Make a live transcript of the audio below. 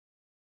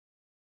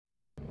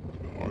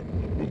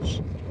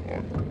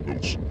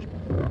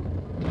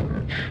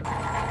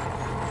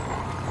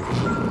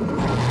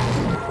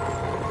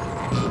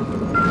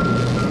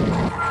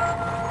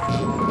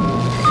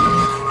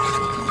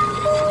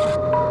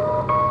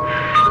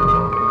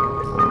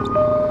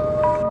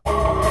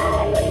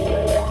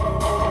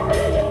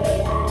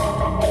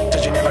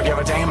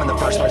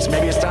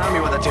Maybe it's time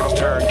you when the tables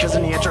turn, cause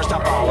in the interest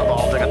of all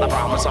involved, I got the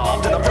problem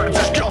solved in the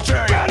British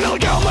culture. Yeah,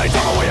 illegal mates,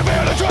 I'm away of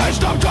here to try and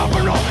stop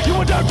dropping off. You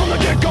were dead from the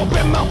get-go,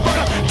 been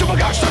motherfucker. Triple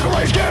cock, sucker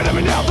race, scared of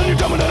me now, then you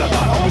dumb it in a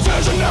thought. Always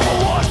says it never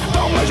was.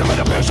 Don't measure me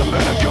to pierce and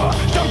vinegar.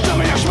 Don't tell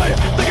me actually,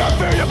 think I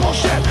fear your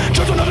bullshit.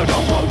 Just another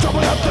dumb blow,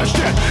 jumping up this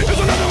shit.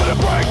 It's another way to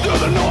break through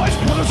the noise.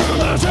 With a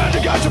circle that is head,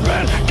 you got your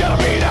pen. Gotta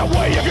be that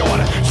way if you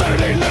want it.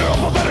 Sanity, literal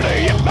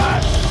profanity, yeah, man.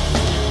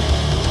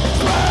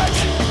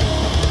 Smash it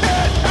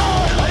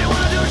out. All you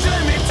wanna do is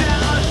shut me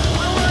down.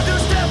 All I wanna do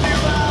is step you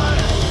out.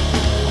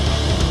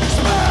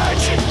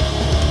 Smash it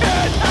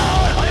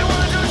out. All you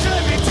wanna do is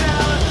shut me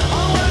down.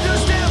 All I wanna do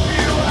is step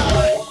you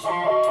out.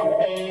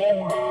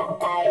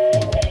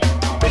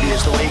 Maybe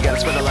it's the way you gotta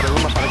spend a lot of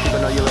room. I'm trying to keep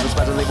all your little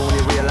spots and leave when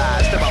you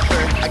realize. Step out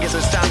first. I guess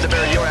it's time to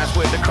bury your ass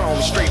with the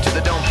chrome straight to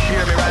the dome. You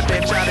hear me right,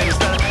 bitch? Out in the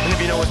sun. And if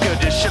you know it's good,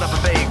 just shut up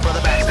and beg for the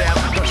backstab.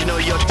 Don't you know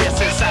your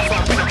distance? That's why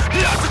I'm picking up.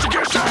 Yeah, such a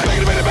good shot.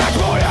 Making a minute back,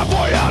 boy,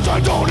 I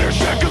don't hear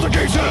shit, cause the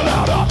gate's in and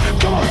louder.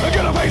 Come on, I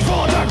get a face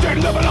full of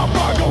tactic, living up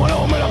bar, going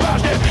home in a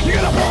basket. You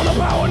get up on the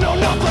power, no,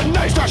 nothing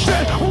nice, that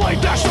shit. Well,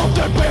 ain't that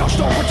something, pay off,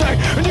 don't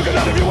protect. And you can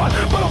none if you want,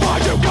 but I'll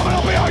find you coming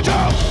up behind you.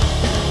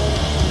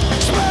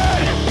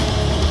 Spin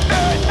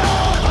it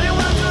out. All you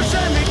wanna do is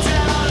set me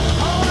down.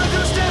 All I wanna do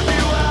is step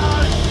you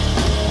out.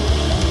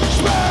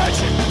 Spin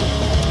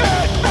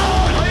it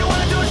out. All you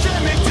wanna do is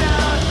set me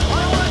down. All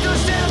I wanna do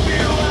is step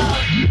you out.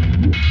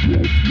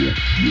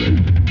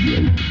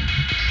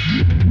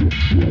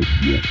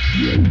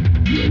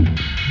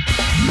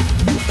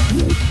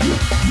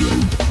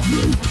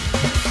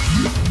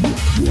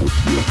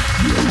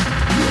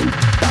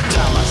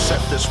 Time I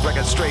set this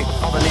record straight.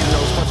 All the needle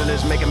nose punching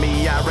is making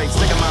me irate.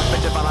 Sticking my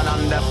bitch and falling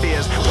on their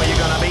fears. Where you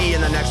gonna be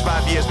in the next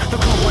 5 years? The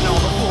crew and all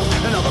the fools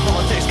and all the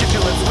politics. Get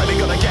your lips ready,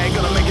 gonna gag,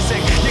 gonna make you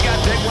sick. You got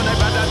dick when they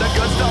find out the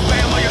good stuff.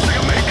 Bam, are you sick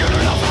of me?